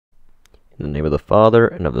In the name of the Father,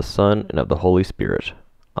 and of the Son, and of the Holy Spirit.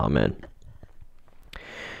 Amen.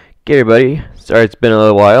 Okay, everybody. Sorry it's been a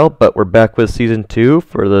little while, but we're back with Season 2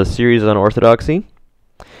 for the series on Orthodoxy.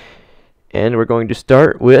 And we're going to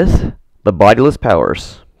start with the bodiless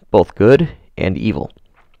powers, both good and evil.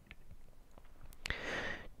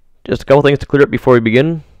 Just a couple things to clear up before we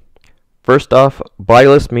begin. First off,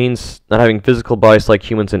 bodiless means not having physical bodies like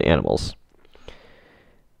humans and animals.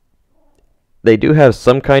 They do have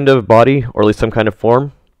some kind of body, or at least some kind of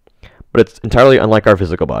form, but it's entirely unlike our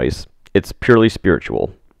physical bodies. It's purely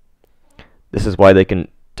spiritual. This is why they can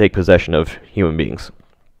take possession of human beings,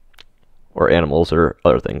 or animals, or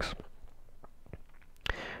other things.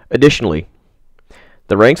 Additionally,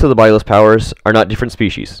 the ranks of the bodiless powers are not different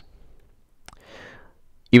species.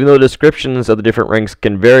 Even though the descriptions of the different ranks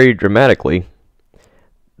can vary dramatically,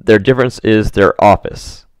 their difference is their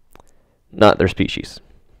office, not their species.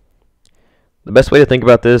 The best way to think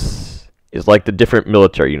about this is like the different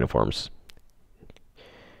military uniforms.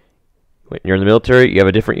 When you're in the military, you have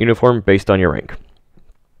a different uniform based on your rank.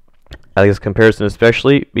 I like this comparison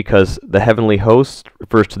especially because the heavenly host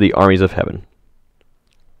refers to the armies of heaven.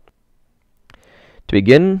 To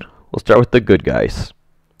begin, we'll start with the good guys,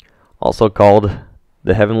 also called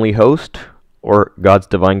the heavenly host or God's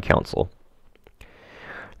divine council.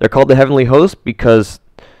 They're called the heavenly host because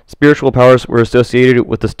spiritual powers were associated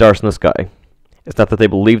with the stars in the sky. It's not that they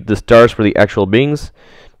believed the stars were the actual beings,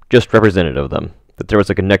 just representative of them. That there was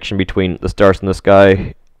a connection between the stars in the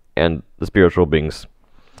sky and the spiritual beings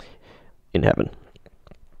in heaven.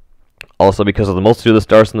 Also, because of the multitude of the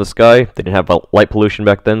stars in the sky, they didn't have light pollution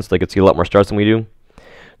back then, so they could see a lot more stars than we do.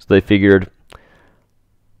 So they figured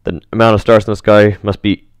the amount of stars in the sky must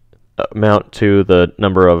be amount to the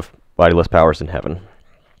number of bodiless powers in heaven.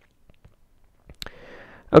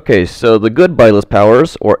 Okay, so the good bodiless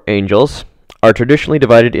powers, or angels, are traditionally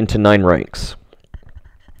divided into 9 ranks.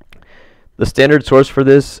 The standard source for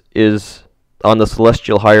this is on the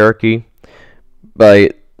celestial hierarchy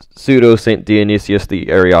by Pseudo-Saint Dionysius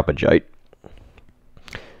the Areopagite.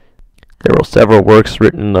 There were several works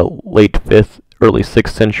written in the late 5th, early 6th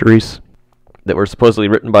centuries that were supposedly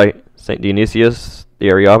written by Saint Dionysius the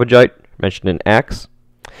Areopagite, mentioned in Acts.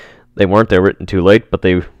 They weren't, they were written too late, but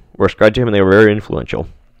they were ascribed to him and they were very influential.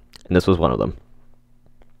 And this was one of them.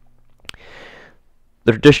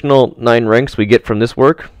 The traditional 9 ranks we get from this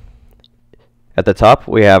work. At the top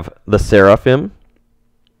we have the seraphim,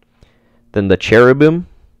 then the cherubim,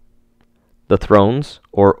 the thrones,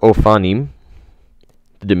 or ophanim,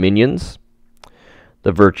 the dominions,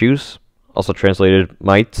 the virtues, also translated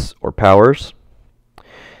mights or powers.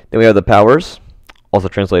 Then we have the powers, also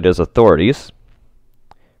translated as authorities,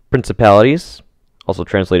 principalities, also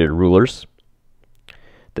translated rulers,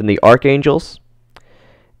 then the archangels,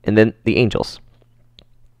 and then the angels.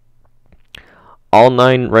 All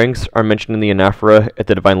 9 ranks are mentioned in the anaphora at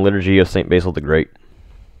the Divine Liturgy of St. Basil the Great.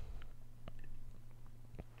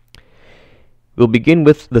 We'll begin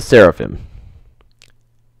with the seraphim.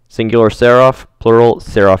 Singular seraph, plural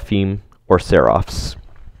seraphim, or seraphs.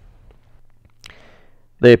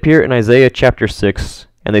 They appear in Isaiah chapter 6,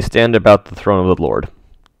 and they stand about the throne of the Lord.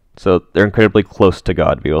 So they're incredibly close to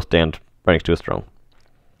God. We will stand right next to his throne.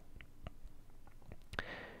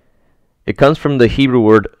 It comes from the Hebrew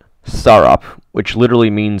word sarap, which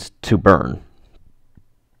literally means to burn.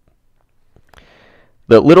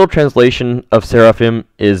 The literal translation of seraphim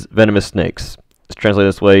is venomous snakes. It's translated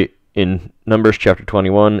this way in Numbers chapter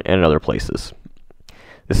 21 and in other places.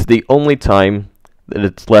 This is the only time that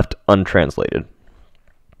it's left untranslated.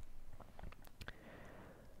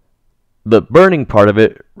 The burning part of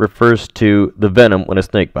it refers to the venom when a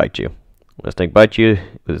snake bites you. When a snake bites you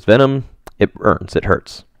with its venom, it burns, it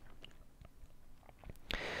hurts.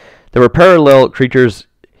 There were parallel creatures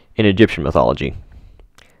in Egyptian mythology.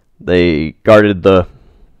 They guarded the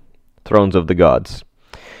thrones of the gods.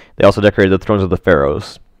 They also decorated the thrones of the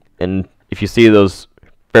pharaohs. And if you see those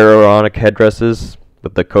pharaonic headdresses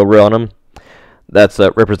with the cobra on them, that's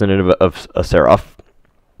a representative of a seraph.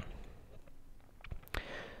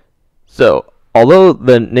 So, although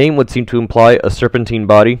the name would seem to imply a serpentine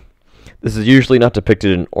body, this is usually not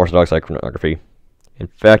depicted in Orthodox iconography. In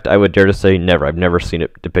fact, I would dare to say never. I've never seen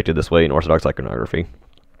it depicted this way in Orthodox iconography.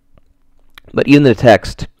 But even in the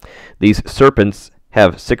text, these serpents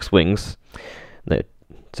have 6 wings. It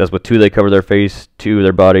says with 2 they cover their face, 2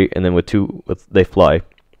 their body, and then with 2 they fly.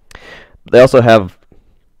 They also have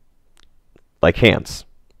like hands.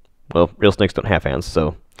 Well, real snakes don't have hands,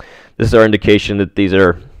 so this is our indication that these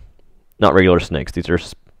are not regular snakes. These are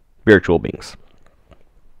spiritual beings.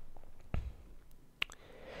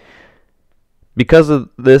 Because of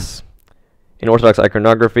this, in Orthodox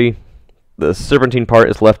iconography, the serpentine part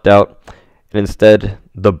is left out, and instead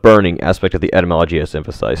the burning aspect of the etymology is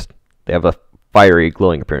emphasized. They have a fiery,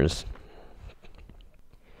 glowing appearance.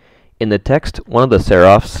 In the text, one of the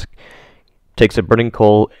seraphs takes a burning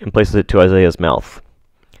coal and places it to Isaiah's mouth.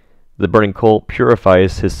 The burning coal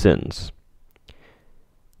purifies his sins.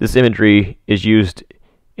 This imagery is used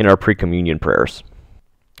in our pre-communion prayers.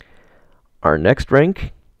 Our next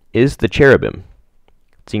rank is the cherubim,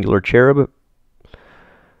 singular cherub,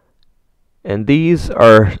 and these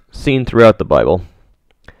are seen throughout the Bible.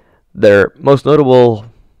 Their most notable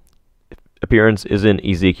appearance is in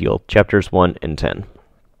Ezekiel, chapters 1 and 10.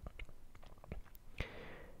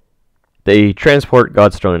 They transport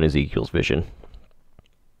God's throne in Ezekiel's vision.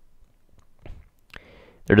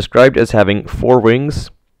 They're described as having 4 wings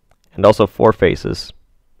and also 4 faces: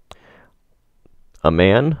 a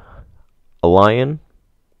man, a lion,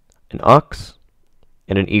 an ox,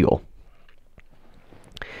 and an eagle.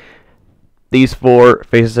 These 4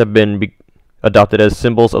 faces have been adopted as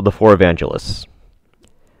symbols of the 4 evangelists: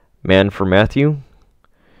 man for Matthew,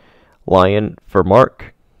 lion for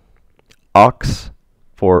Mark, ox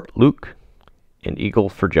for Luke, and eagle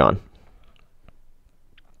for John.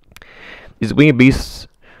 These winged beasts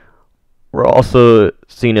were also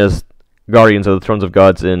seen as guardians of the thrones of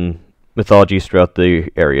gods in mythologies throughout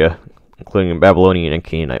the area, including Babylonian and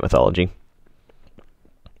Canaanite mythology.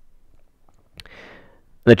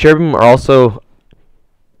 The cherubim are also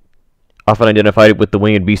often identified with the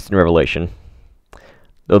winged beasts in Revelation,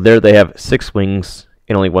 though there they have 6 wings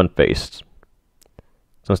and only 1 face.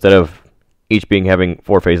 So instead of each being having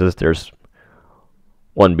 4 faces, there's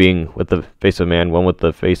one being with the face of a man, one with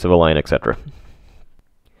the face of a lion, etc.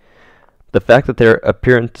 The fact that their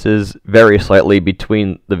appearances vary slightly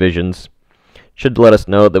between the visions should let us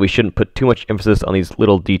know that we shouldn't put too much emphasis on these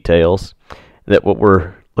little details, and that what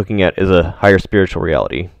we're looking at is a higher spiritual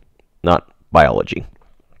reality, not biology.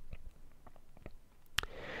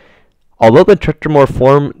 Although the tetromorph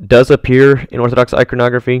form does appear in Orthodox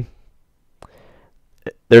iconography,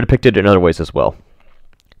 they're depicted in other ways as well.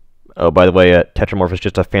 Oh, by the way, tetromorph is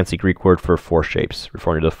just a fancy Greek word for 4 shapes,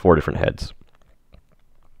 referring to 4 different heads.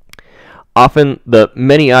 Often, the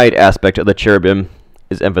many-eyed aspect of the cherubim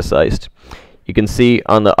is emphasized. You can see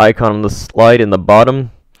on the icon on the slide in the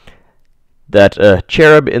bottom that a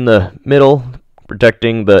cherub in the middle,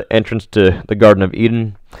 protecting the entrance to the Garden of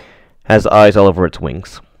Eden, has eyes all over its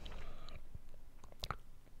wings.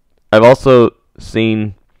 I've also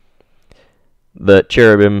seen the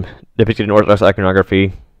cherubim depicted in Orthodox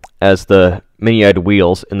iconography as the many-eyed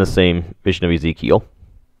wheels in the same vision of Ezekiel.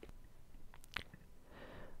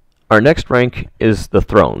 Our next rank is the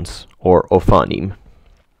thrones, or ophanim,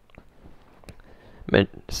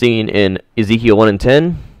 seen in Ezekiel 1 and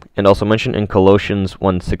 10, and also mentioned in Colossians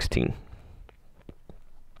 1:16.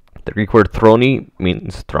 The Greek word throni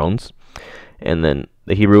means thrones, and then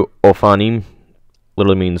the Hebrew ophanim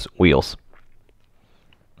literally means wheels.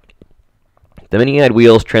 The many-eyed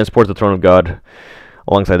wheels transport the throne of God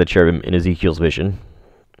alongside the cherubim in Ezekiel's vision.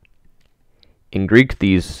 In Greek,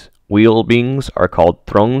 these wheel beings are called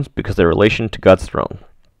thrones because of their relation to God's throne.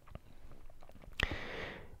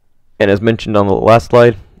 And as mentioned on the last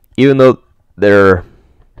slide, even though they're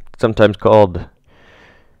sometimes called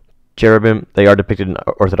cherubim, they are depicted in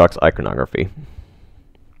Orthodox iconography.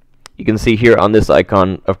 You can see here on this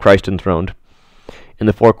icon of Christ enthroned. In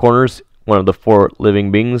the 4 corners, one of the 4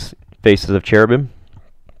 living beings, faces of cherubim,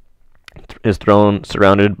 his throne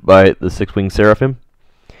surrounded by the 6 winged seraphim.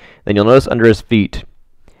 Then you'll notice under his feet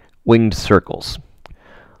winged circles.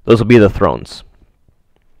 Those will be the thrones.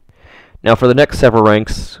 Now for the next several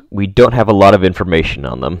ranks, we don't have a lot of information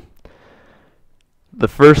on them. The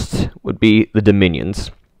first would be the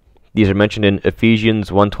dominions. These are mentioned in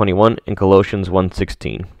Ephesians 1:21 and Colossians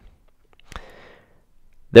 1:16.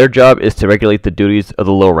 Their job is to regulate the duties of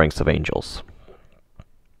the lower ranks of angels.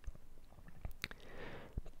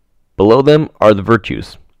 Below them are the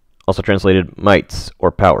virtues, also translated mights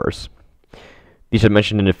or powers. These are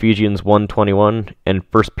mentioned in Ephesians 1:21 and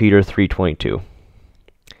 1 Peter 3:22.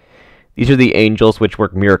 These are the angels which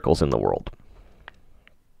work miracles in the world.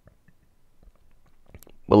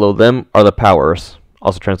 Below them are the powers,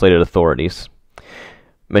 also translated authorities,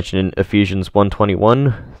 mentioned in Ephesians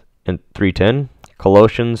 1:21 and 3:10,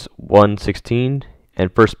 Colossians 1:16,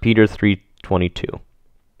 and 1 Peter 3:22.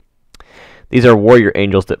 These are warrior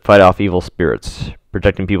angels that fight off evil spirits,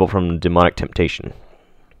 protecting people from demonic temptation.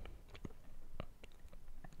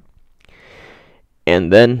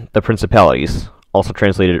 And then the principalities, also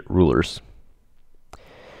translated rulers.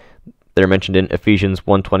 They're mentioned in Ephesians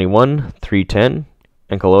 1:21, 3:10,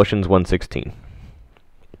 and Colossians 1:16.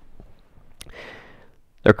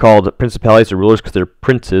 They're called principalities or rulers because they're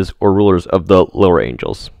princes or rulers of the lower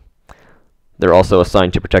angels. They're also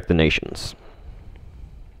assigned to protect the nations.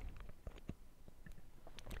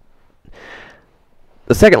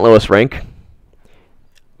 The second lowest rank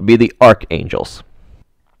would be the archangels.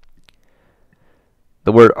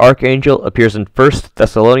 The word archangel appears in 1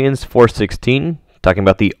 Thessalonians 4:16, talking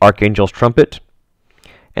about the archangel's trumpet,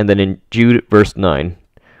 and then in Jude verse 9,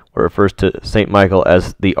 where it refers to St. Michael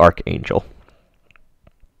as the archangel.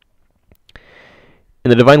 In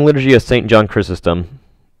the Divine Liturgy of St. John Chrysostom,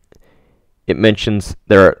 it mentions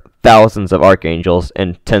there are thousands of archangels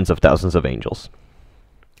and tens of thousands of angels.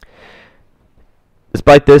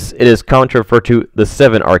 Despite this, it is common to refer to the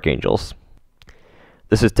 7 archangels.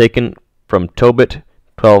 This is taken from Tobit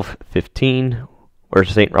 12:15, where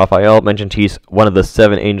St. Raphael mentioned he's one of the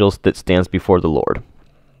 7 angels that stands before the Lord.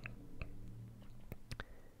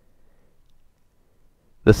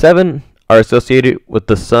 The 7 are associated with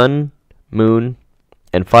the Sun, Moon,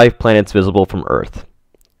 and 5 planets visible from Earth.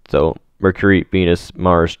 So Mercury, Venus,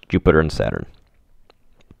 Mars, Jupiter, and Saturn.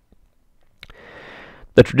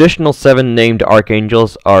 The traditional 7 named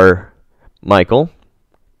archangels are Michael,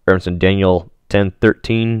 referenced in Daniel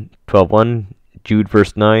 10:13, 12:1, Jude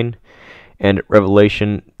verse 9, and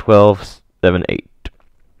Revelation 12:7-8.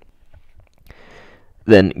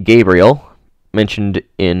 Then Gabriel, mentioned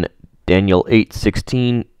in Daniel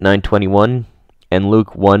 8:16, 9:21, and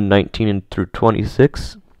Luke 1:19 through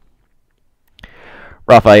 26.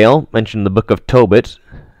 Raphael, mentioned in the book of Tobit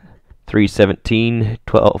 3:17,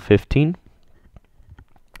 12:15.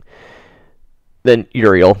 Then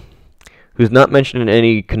Uriel, who's not mentioned in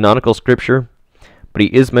any canonical scripture, but he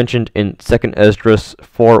is mentioned in 2 Esdras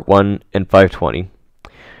 4:1 and 5:20.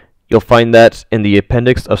 You'll find that in the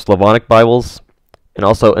appendix of Slavonic Bibles, and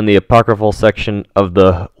also in the apocryphal section of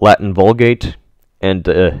the Latin Vulgate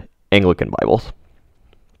and Anglican Bibles.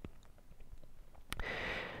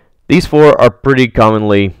 These 4 are pretty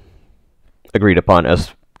commonly agreed upon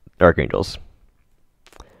as archangels.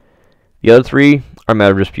 The other 3 are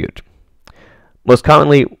matter of dispute. Most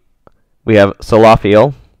commonly, we have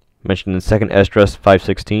Salathiel, mentioned in 2 Esdras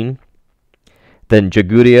 5:16, then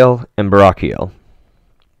Jagudiel and Barachiel.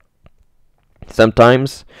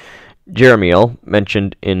 Sometimes Jeremiel,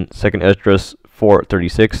 mentioned in 2 Esdras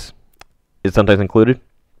 4:36, is sometimes included.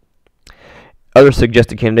 Other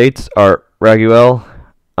suggested candidates are Raguel,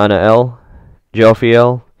 Anael,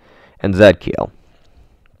 Jophiel, and Zadkiel.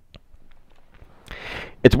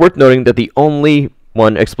 It's worth noting that the only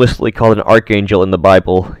one explicitly called an archangel in the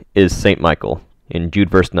Bible is St. Michael, in Jude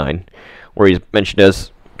verse 9, where he's mentioned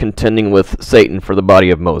as contending with Satan for the body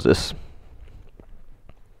of Moses.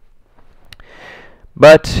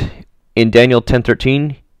 But in Daniel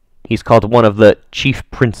 10:13, he's called one of the chief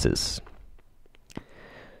princes.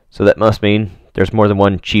 So that must mean there's more than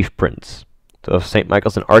one chief prince. So if St.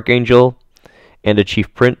 Michael's an archangel and a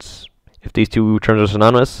chief prince, if these 2 terms are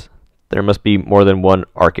synonymous, there must be more than one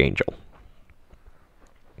archangel.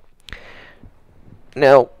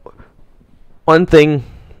 Now, one thing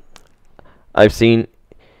I've seen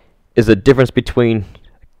is a difference between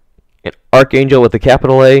an archangel with a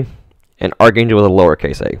capital A and archangel with a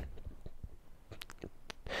lowercase a.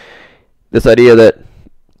 This idea that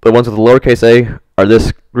the ones with the lowercase a are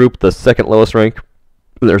this group, the second lowest rank.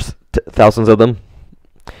 There's thousands of them.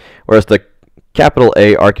 Whereas the capital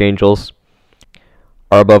A archangels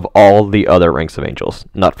are above all the other ranks of angels,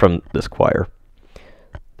 not from this choir.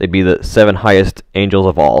 They'd be the 7 highest angels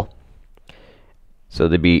of all. So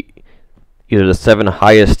they'd be either the 7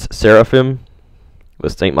 highest seraphim,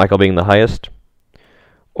 with St. Michael being the highest,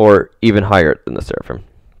 or even higher than the seraphim.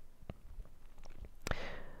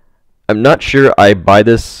 I'm not sure I buy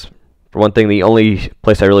this. For one thing, the only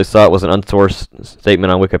place I really saw it was an unsourced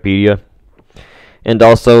statement on Wikipedia. And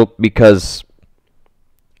also because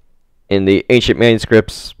in the ancient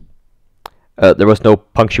manuscripts, there was no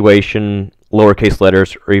punctuation, lowercase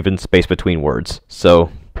letters, or even space between words.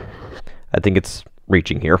 So I think it's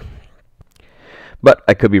reaching here. But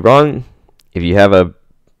I could be wrong. If you have a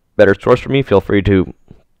better source for me, feel free to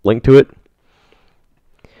link to it.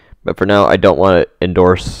 But for now, I don't want to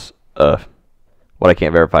endorse what I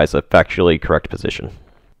can't verify as a factually correct position.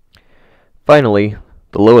 Finally,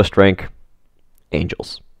 the lowest rank,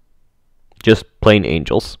 angels. Just plain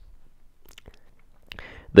angels.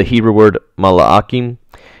 The Hebrew word mala'akim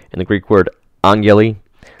and the Greek word angeli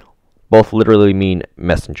both literally mean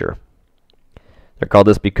messenger. They're called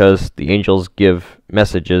this because the angels give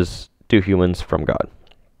messages to humans from God.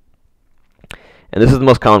 And this is the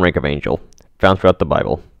most common rank of angel found throughout the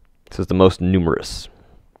Bible. This is the most numerous.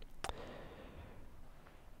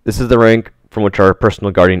 This is the rank from which our personal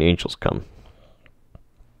guardian angels come.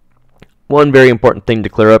 one very important thing to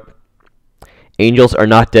clear up: angels are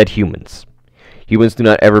not dead humans. Humans do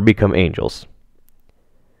not ever become angels.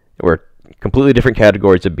 We're completely different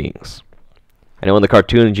categories of beings. I know in the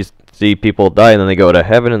cartoons you see people die and then they go to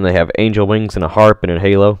heaven and they have angel wings and a harp and a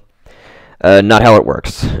halo. Not how it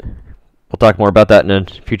works. We'll talk more about that in a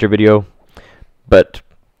future video, but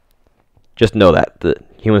just know that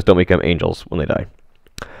humans don't become angels when they die.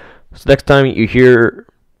 So next time you hear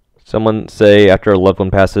someone say after a loved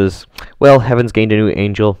one passes, well, heaven's gained a new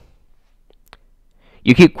angel,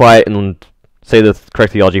 you keep quiet and say the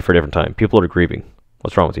correct theology for a different time. People are grieving.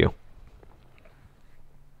 What's wrong with you?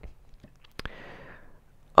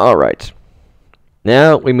 Alright.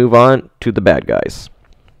 Now we move on to the bad guys.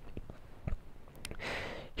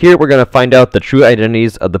 Here we're going to find out the true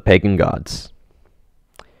identities of the pagan gods.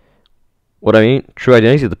 What I mean? True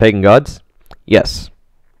identities of the pagan gods? Yes.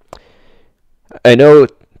 I know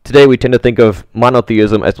today we tend to think of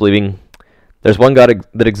monotheism as believing there's one god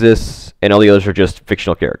that exists and all the others are just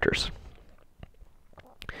fictional characters.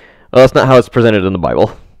 Well, that's not how it's presented in the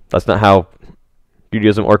Bible. That's not how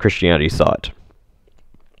Judaism or Christianity saw it.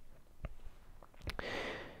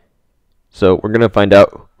 So we're going to find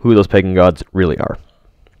out who those pagan gods really are.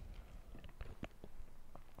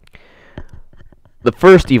 The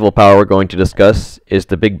first evil power we're going to discuss is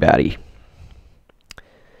the Big Baddie,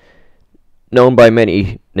 known by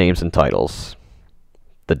many names and titles: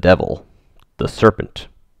 the devil, the serpent,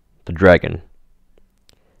 the dragon,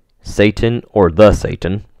 Satan or the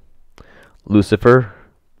Satan, Lucifer,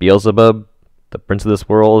 Beelzebub, the prince of this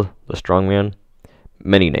world, the strongman,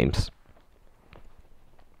 many names.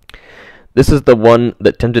 This is the one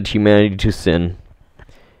that tempted humanity to sin,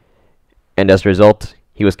 and as a result,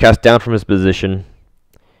 he was cast down from his position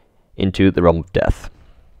into the realm of death.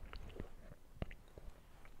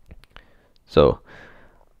 So,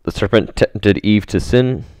 the serpent tempted Eve to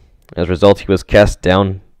sin. As a result, he was cast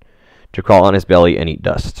down to crawl on his belly and eat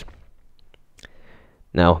dust.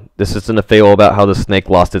 Now, this isn't a fable about how the snake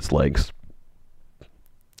lost its legs.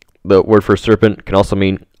 The word for serpent can also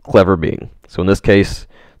mean clever being. So in this case,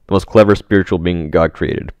 the most clever spiritual being God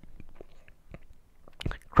created.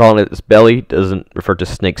 Crawling at its belly doesn't refer to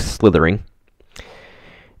snakes slithering.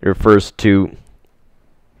 It refers to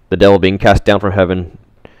the devil being cast down from heaven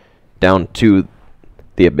down to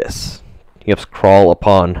the abyss. He has to crawl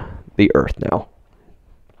upon the earth now.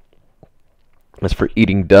 As for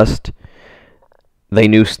eating dust, they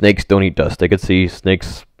knew snakes don't eat dust. They could see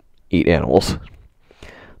snakes eat animals.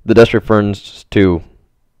 The dust refers to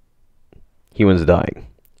humans dying.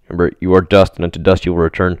 Remember, you are dust, and unto dust you will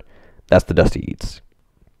return. That's the dust he eats.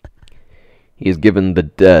 He is given the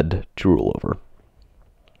dead to rule over.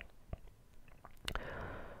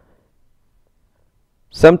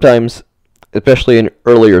 Sometimes, especially in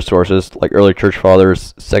earlier sources, like early church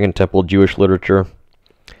fathers, Second Temple Jewish literature,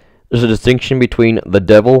 there's a distinction between the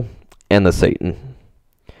devil and the Satan.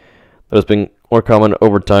 It has been more common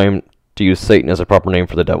over time to use Satan as a proper name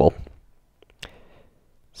for the devil.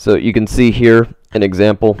 So you can see here an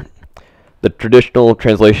example. The traditional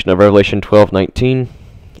translation of Revelation 12:19,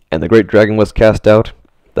 and the great dragon was cast out,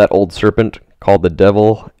 that old serpent called the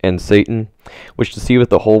devil and Satan, which deceiveth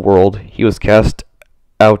the whole world. He was cast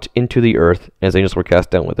out into the earth, and his angels were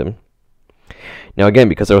cast down with him. Now again,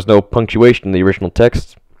 because there was no punctuation in the original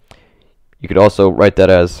text, you could also write that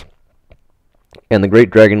as, and the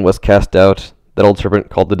great dragon was cast out, that old serpent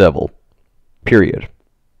called the devil, period.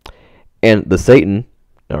 And the Satan,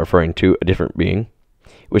 now referring to a different being,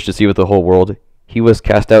 which deceiveth the whole world, he was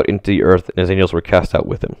cast out into the earth, and his angels were cast out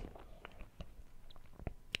with him.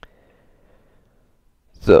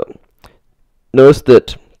 So, notice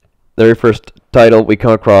that the very first title we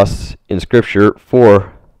come across in Scripture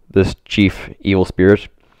for this chief evil spirit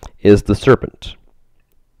is the serpent.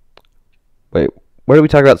 Wait, where did we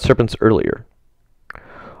talk about serpents earlier?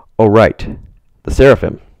 Oh, right, the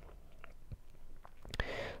seraphim.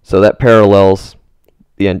 So that parallels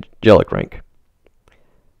the angelic rank.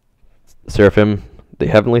 Seraphim, the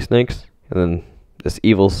heavenly snakes, and then this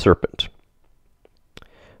evil serpent.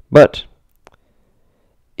 But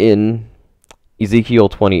in Ezekiel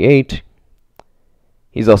 28,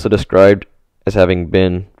 he's also described as having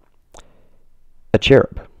been a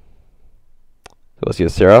cherub. So was he a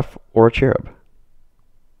seraph or a cherub?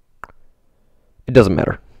 It doesn't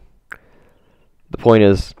matter. The point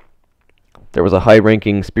is, there was a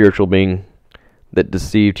high-ranking spiritual being that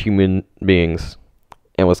deceived human beings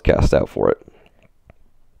and was cast out for it.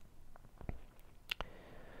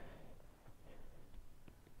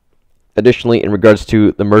 Additionally, in regards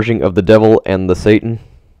to the merging of the devil and the Satan,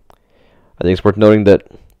 I think it's worth noting that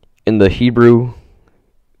in the Hebrew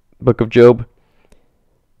book of Job,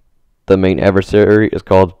 the main adversary is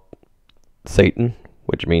called Satan,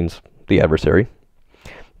 which means the adversary.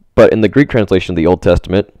 But in the Greek translation of the Old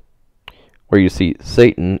Testament, where you see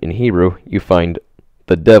Satan in Hebrew, you find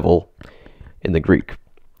the devil in the Greek.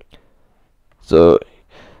 So,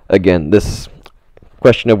 again, this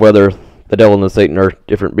question of whether the devil and the Satan are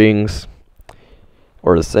different beings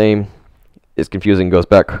or the same is confusing, goes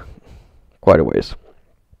back quite a ways.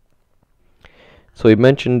 So we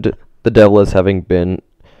mentioned the devil as having been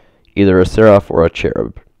either a seraph or a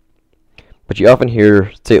cherub. But you often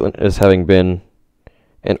hear Satan as having been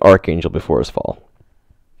an archangel before his fall.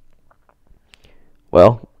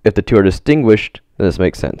 Well, if the two are distinguished, then this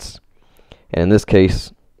makes sense. And in this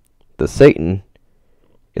case, the Satan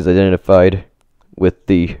is identified with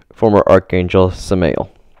the former archangel Samael.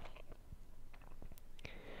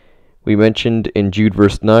 We mentioned in Jude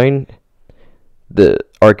verse 9, the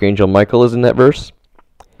archangel Michael is in that verse.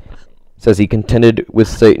 It says he contended with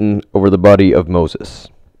Satan over the body of Moses.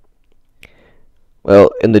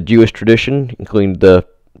 Well, in the Jewish tradition, including the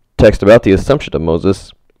text about the Assumption of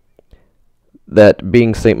Moses, that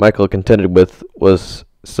being Saint Michael contended with was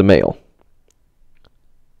Samael.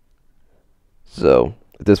 So,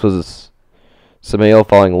 if this was Samael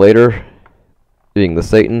falling later, being the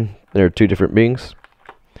Satan, there are two different beings.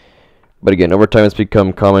 But again, over time it's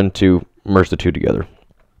become common to merge the two together.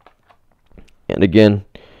 And again,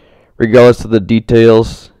 regardless of the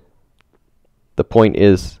details, the point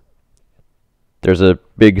is there's a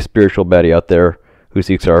big spiritual baddie out there who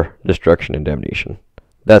seeks our destruction and damnation.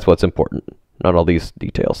 That's what's important, not all these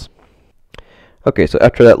details. Okay, so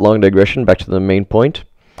after that long digression, back to the main point.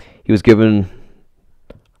 He was given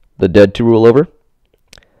the dead to rule over,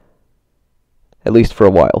 at least for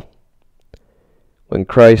a while. When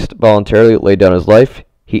Christ voluntarily laid down his life,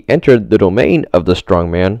 he entered the domain of the strong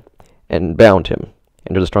man and bound him.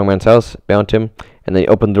 Entered the strong man's house, bound him, and then he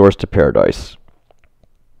opened the doors to paradise.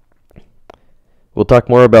 We'll talk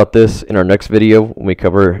more about this in our next video when we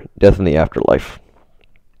cover death in the afterlife.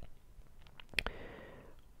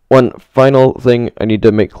 One final thing I need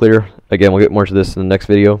to make clear, again we'll get more to this in the next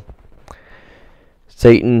video.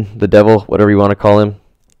 Satan, the devil, whatever you want to call him,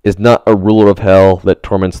 is not a ruler of hell that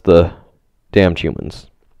torments the damned humans.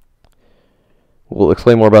 We'll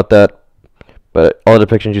explain more about that, but all the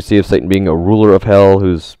depictions you see of Satan being a ruler of hell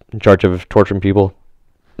who's in charge of torturing people,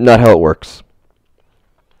 not how it works.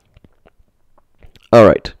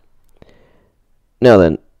 Alright. Now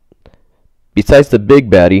then, besides the big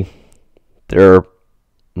baddie, there are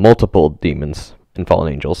multiple demons and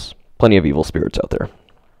fallen angels. Plenty of evil spirits out there.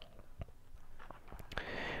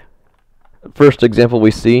 First example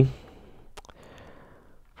we see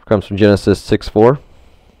comes from Genesis 6:4.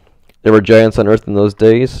 There were giants on earth in those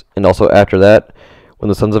days, and also after that, when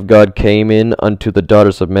the sons of God came in unto the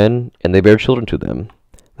daughters of men, and they bare children to them.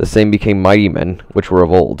 The same became mighty men, which were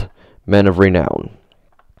of old, men of renown.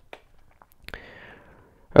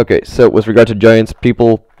 Okay, so with regard to giants,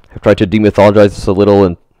 people have tried to demythologize this a little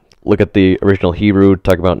and look at the original Hebrew,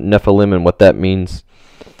 talk about Nephilim and what that means.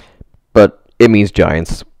 But it means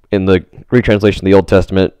giants. In the Greek translation of the Old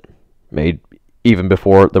Testament, made even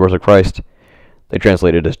before the birth of Christ, they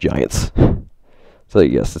translated it as giants. So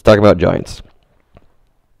yes, let's talk about giants.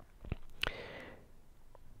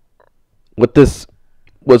 What this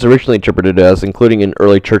was originally interpreted as, including in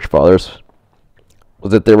early church fathers,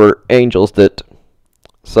 was that there were angels that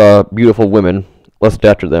saw beautiful women, lusted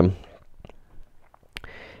after them,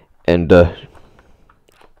 and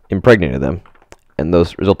impregnated them. And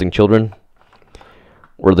those resulting children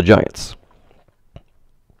were the giants.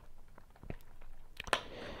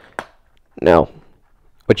 Now,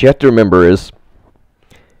 what you have to remember is,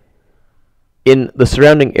 in the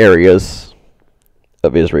surrounding areas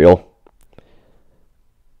of Israel,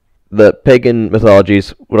 the pagan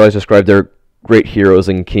mythologies would always describe their great heroes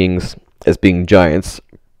and kings as being giants,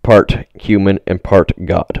 part human and part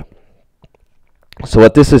god. So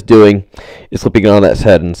what this is doing is flipping it on its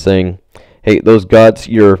head and saying, hey, those gods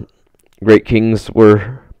your great kings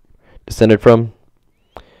were descended from,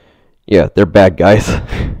 yeah, they're bad guys.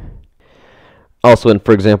 Also, in,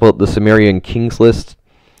 for example, the Sumerian kings list,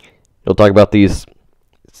 you'll talk about these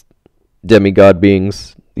demigod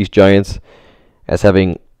beings, these giants, as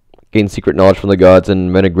having gained secret knowledge from the gods and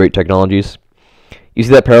invented great technologies. You see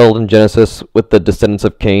that paralleled in Genesis with the descendants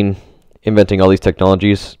of Cain inventing all these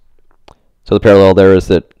technologies. So the parallel there is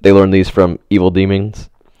that they learned these from evil demons.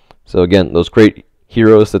 So again, those great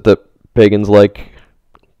heroes that the pagans like,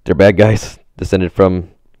 they're bad guys, descended from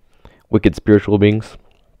wicked spiritual beings.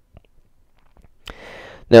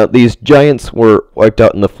 Now, these giants were wiped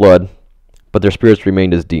out in the flood, but their spirits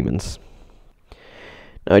remained as demons.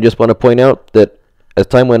 Now, I just want to point out that as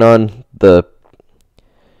time went on, the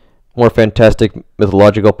more fantastic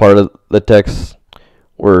mythological part of the text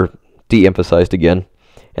were de-emphasized again,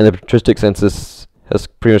 and the patristic census has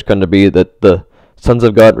pretty much come to be that the sons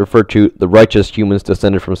of God refer to the righteous humans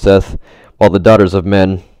descended from Seth, while the daughters of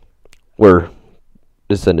men were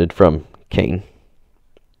descended from Cain.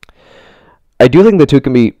 I do think the two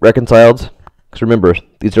can be reconciled, because remember,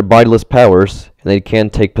 these are bodiless powers, and they can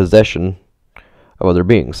take possession of other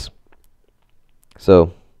beings.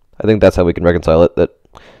 So, I think that's how we can reconcile it, that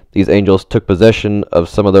these angels took possession of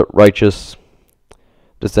some of the righteous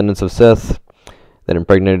descendants of Seth, that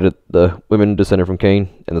impregnated the women descended from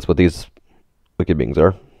Cain, and that's what these wicked beings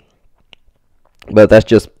are. But that's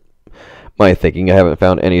just my thinking. I haven't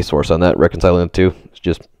found any source on that reconciling the two. It's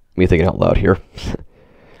just me thinking out loud here.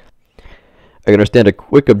 I can understand a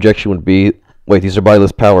quick objection would be, wait, these are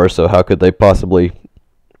bodiless powers, so how could they possibly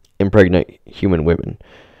impregnate human women?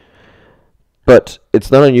 But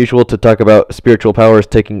it's not unusual to talk about spiritual powers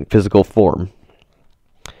taking physical form.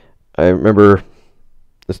 I remember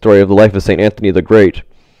the story of the life of St. Anthony the Great.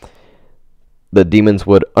 The demons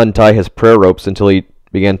would untie his prayer ropes until he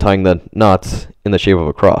began tying the knots in the shape of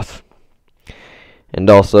a cross. And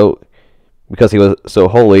also, because he was so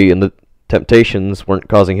holy and the temptations weren't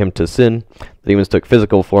causing him to sin, the demons took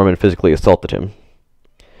physical form and physically assaulted him.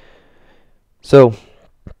 So,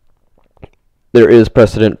 there is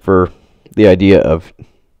precedent for the idea of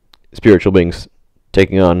spiritual beings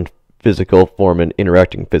taking on physical form and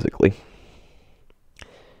interacting physically.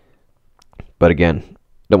 But again,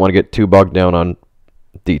 don't want to get too bogged down on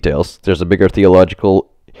details. There's a bigger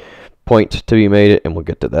theological point to be made, and we'll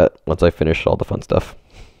get to that once I finish all the fun stuff.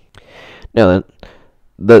 Now then,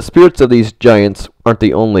 the spirits of these giants aren't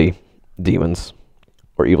the only demons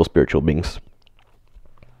or evil spiritual beings.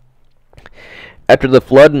 After the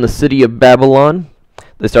flood in the city of Babylon,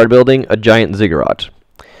 they started building a giant ziggurat.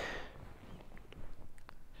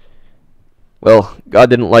 Well,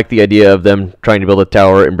 God didn't like the idea of them trying to build a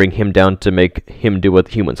tower and bring him down to make him do what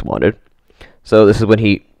humans wanted. So this is when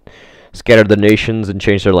he scattered the nations and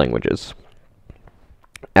changed their languages.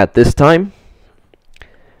 At this time,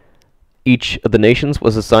 each of the nations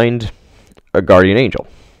was assigned a guardian angel.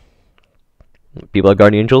 People have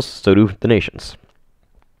guardian angels, so do the nations.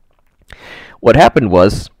 What happened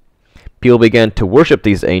was, people began to worship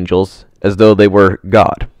these angels as though they were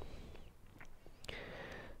God.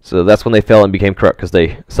 So that's when they fell and became corrupt, because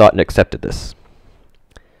they sought and accepted this.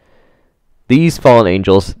 These fallen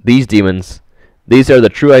angels, these demons, these are the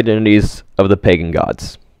true identities of the pagan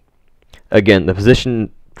gods. Again, the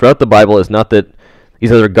position throughout the Bible is not that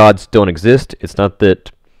these other gods don't exist. It's not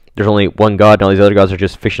that there's only one God and all these other gods are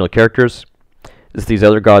just fictional characters. It's these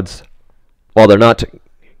other gods, while they're not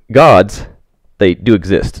gods, they do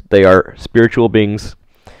exist. They are spiritual beings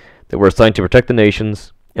that were assigned to protect the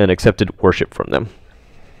nations and accepted worship from them.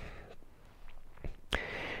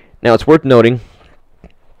 Now, it's worth noting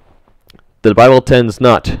that the Bible tends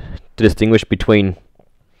not to distinguish between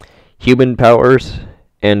human powers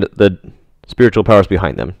and the spiritual powers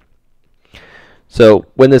behind them. So,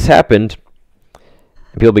 when this happened,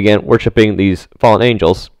 and people began worshiping these fallen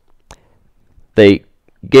angels, they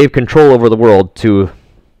gave control over the world to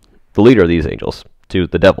the leader of these angels, to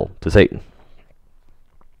the devil, to Satan.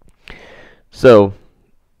 So,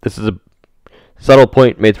 this is a subtle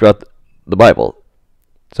point made throughout the Bible.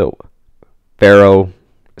 So, Pharaoh,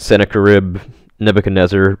 Sennacherib,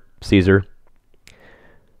 Nebuchadnezzar, Caesar.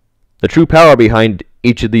 The true power behind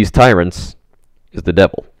each of these tyrants is the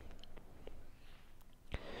devil.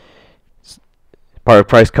 Part of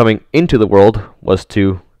Christ coming into the world was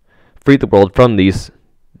to free the world from these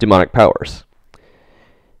demonic powers.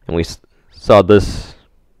 And we saw this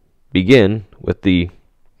begin with the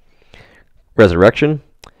resurrection,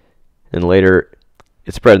 and later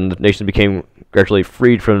it spread and the nation became gradually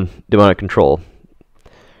freed from demonic control.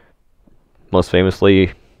 Most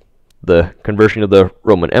famously, the conversion of the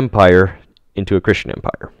Roman Empire into a Christian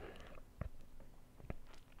empire.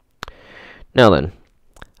 Now then,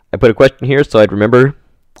 I put a question here so I'd remember,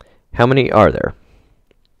 how many are there?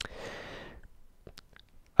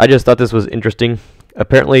 I just thought this was interesting.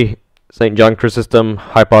 Apparently, St. John Chrysostom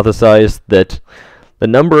hypothesized that the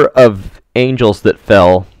number of angels that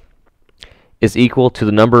fell is equal to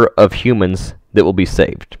the number of humans that will be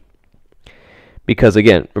saved. Because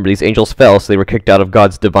again, remember, these angels fell, so they were kicked out of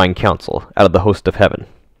God's divine council, out of the host of heaven.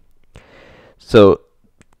 So,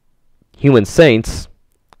 human saints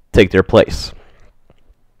take their place.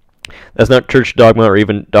 That's not church dogma or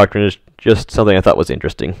even doctrine, it's just something I thought was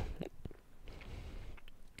interesting.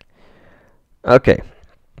 Okay.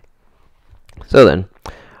 So then,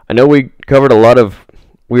 I know we covered a lot of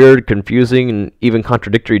weird, confusing, and even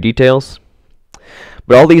contradictory details.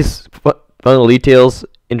 But all these fundamental details,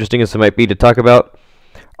 interesting as they might be to talk about,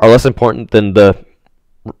 are less important than the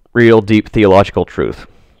real deep theological truth.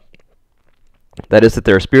 That is that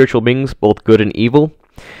there are spiritual beings, both good and evil.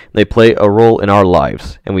 And they play a role in our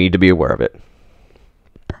lives, and we need to be aware of it.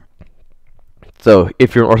 So,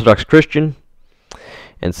 if you're an Orthodox Christian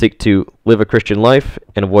and seek to live a Christian life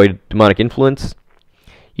and avoid demonic influence,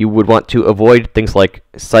 you would want to avoid things like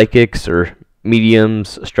psychics or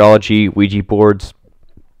mediums, astrology, Ouija boards,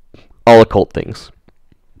 all occult things.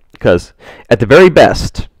 Because, at the very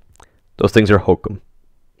best, those things are hokum.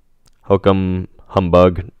 Hokum,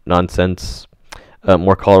 humbug, nonsense,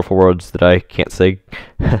 more colorful words that I can't say,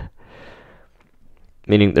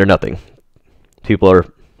 meaning they're nothing. People are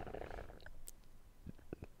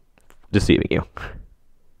deceiving you.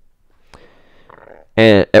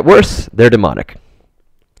 And at worst, they're demonic.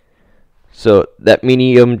 So that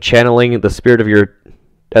medium channeling the spirit of your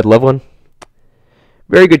dead loved one,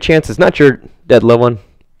 very good chance it's not your dead loved one,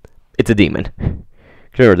 it's a demon.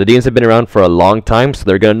 Remember, the demons have been around for a long time, so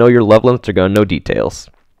they're going to know your loved ones, they're going to know details.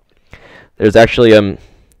 There's actually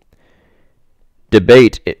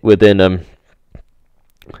debate within the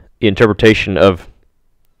interpretation of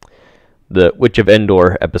the Witch of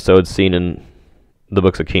Endor episode seen in the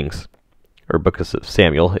Books of Kings, or Books of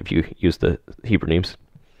Samuel, if you use the Hebrew names.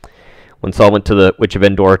 When Saul went to the Witch of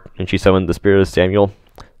Endor and she summoned the spirit of Samuel,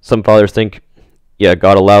 some fathers think, yeah,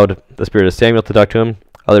 God allowed the spirit of Samuel to talk to him.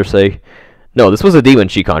 Others say, no, this was a demon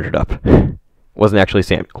she conjured up. It wasn't actually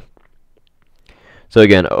Samuel. So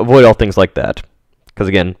again, avoid all things like that. Because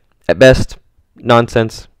again, at best,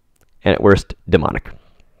 nonsense, and at worst, demonic.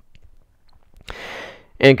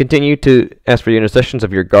 And continue to ask for the intercessions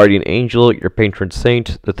of your guardian angel, your patron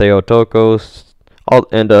saint, the Theotokos,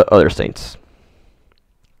 and other saints.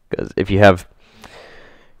 Because if you have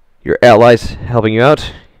your allies helping you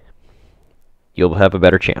out, you'll have a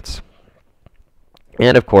better chance.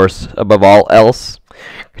 And of course, above all else,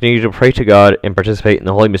 continue to pray to God and participate in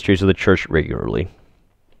the holy mysteries of the Church regularly.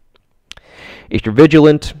 If you're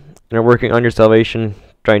vigilant and are working on your salvation,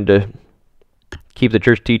 trying to keep the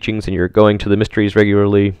Church teachings, and you're going to the mysteries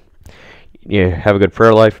regularly, you have a good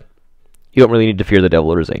prayer life, you don't really need to fear the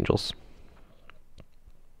devil or his angels.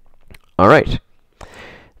 Alright.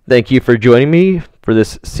 Thank you for joining me for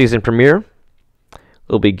this season premiere.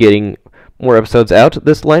 We'll be getting more episodes out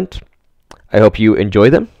this Lent. I hope you enjoy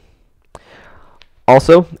them.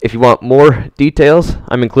 Also, if you want more details,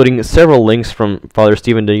 I'm including several links from Father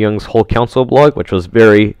Stephen DeYoung's Whole Council blog, which was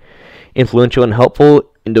very influential and helpful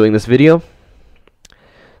in doing this video.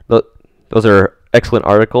 Those are excellent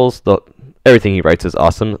articles. Everything he writes is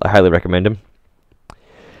awesome. I highly recommend him.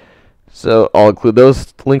 So I'll include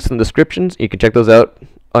those links in the descriptions. You can check those out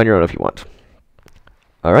on your own if you want.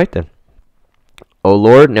 Alright then. O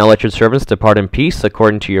Lord, now let your servants depart in peace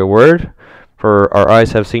according to your word. For our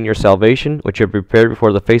eyes have seen your salvation, which you have prepared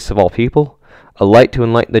before the face of all people, a light to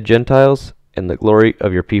enlighten the Gentiles, and the glory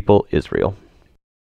of your people Israel.